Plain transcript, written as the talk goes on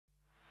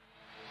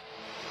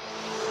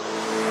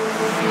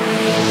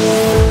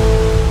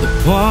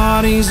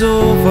party's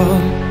over.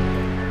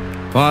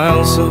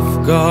 Piles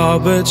of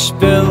garbage,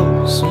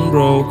 spills and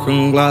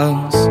broken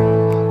glass.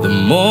 The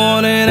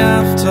morning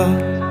after,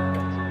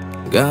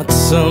 got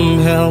some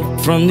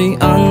help from the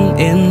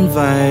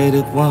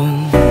uninvited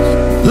ones.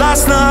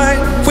 Last night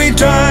we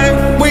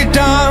drank, we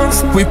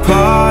danced, we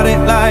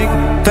partied like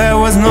there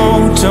was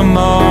no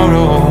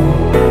tomorrow.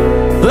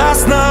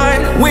 Last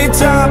night we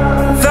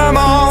tapped them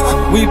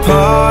all, we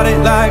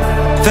partied like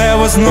there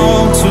was no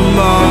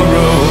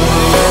tomorrow.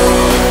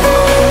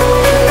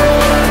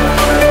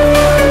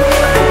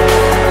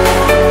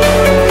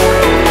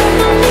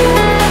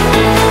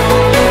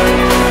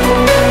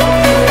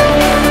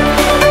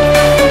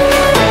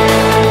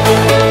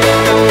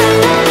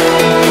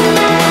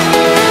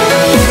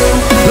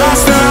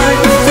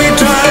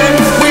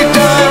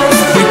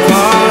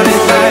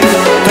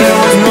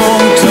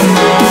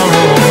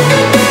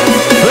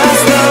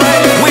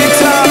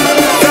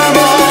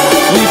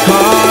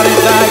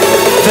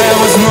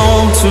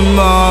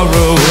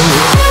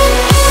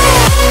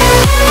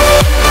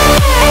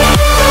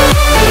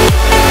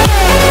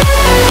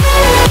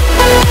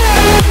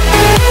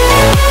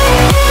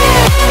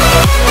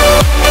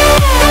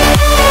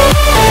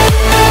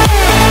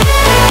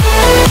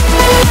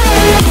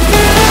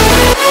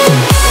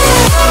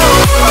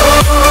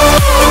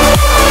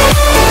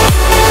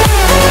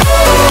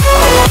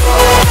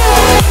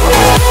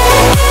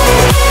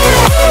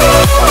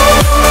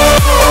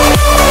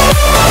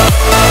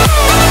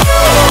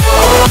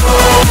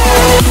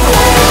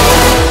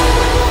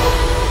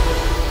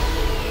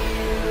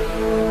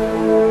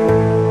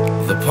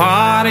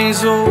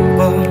 Party's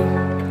over,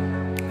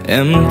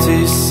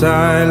 empty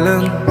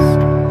silence,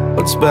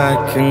 what's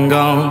back and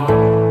gone.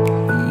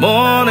 The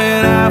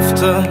morning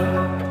after,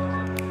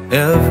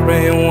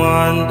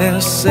 everyone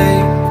is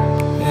safe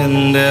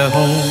in their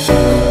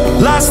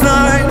home. Last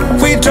night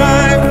we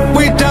drank,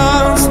 we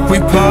danced, we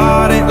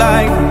partied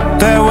like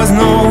there was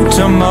no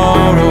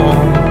tomorrow.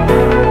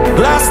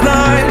 Last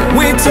night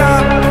we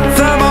tapped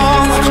them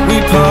all, we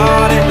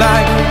partied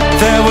like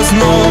there was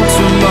no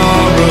tomorrow.